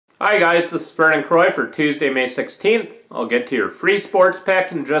Hi guys, this is Vernon Croy for Tuesday, May 16th. I'll get to your free sports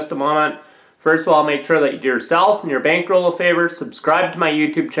pick in just a moment. First of all, make sure that you do yourself and your bankroll a favor. Subscribe to my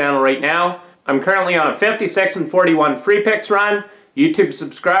YouTube channel right now. I'm currently on a 56 and 41 free picks run. YouTube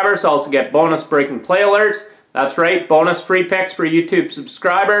subscribers also get bonus breaking play alerts. That's right, bonus free picks for YouTube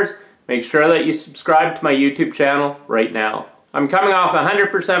subscribers. Make sure that you subscribe to my YouTube channel right now. I'm coming off a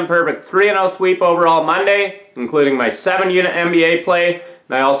 100% perfect 3-0 sweep overall Monday, including my 7-unit NBA play.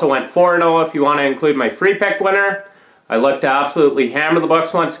 And I also went 4-0 if you want to include my free pick winner. I look to absolutely hammer the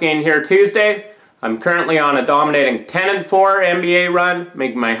books once again here Tuesday. I'm currently on a dominating 10-4 NBA run,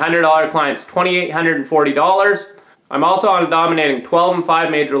 making my $100 clients $2,840. I'm also on a dominating 12-5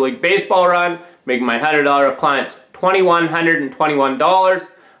 Major League Baseball run, making my $100 clients $2,121.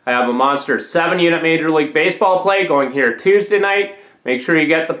 I have a monster 7-unit Major League Baseball play going here Tuesday night. Make sure you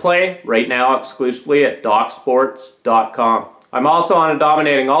get the play right now exclusively at DocSports.com. I'm also on a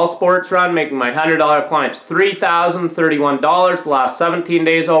dominating all sports run, making my $100 clients $3,031 the last 17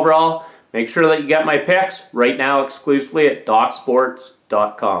 days overall. Make sure that you get my picks right now exclusively at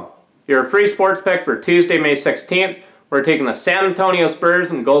DocSports.com. Your free sports pick for Tuesday, May 16th. We're taking the San Antonio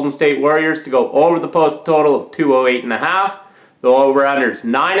Spurs and Golden State Warriors to go over the post total of 208.5. The over-under is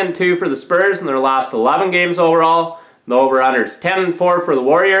 9-2 for the Spurs in their last 11 games overall. The over-under is 10-4 for the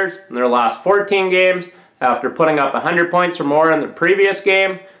Warriors in their last 14 games after putting up 100 points or more in the previous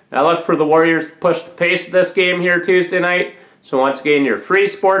game. Now look for the Warriors to push the pace of this game here Tuesday night. So once again, your free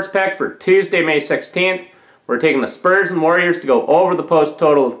sports pick for Tuesday, May 16th. We're taking the Spurs and Warriors to go over the post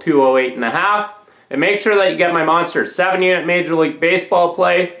total of 208.5. And make sure that you get my monster 7-unit Major League Baseball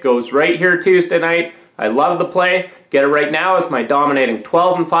play. Goes right here Tuesday night. I love the play. Get it right now as my dominating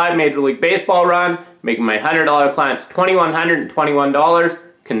 12-5 Major League Baseball run, making my $100 clients $2,121.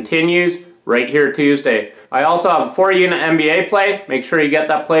 Continues right here Tuesday. I also have a 4-unit NBA play. Make sure you get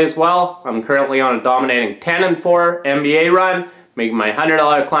that play as well. I'm currently on a dominating 10-4 NBA run, making my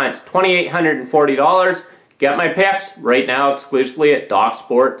 $100 clients $2,840. Get my picks right now exclusively at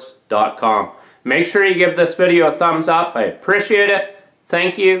DocSports.com. Make sure you give this video a thumbs up. I appreciate it.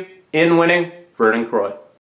 Thank you. In winning, Vernon Croy.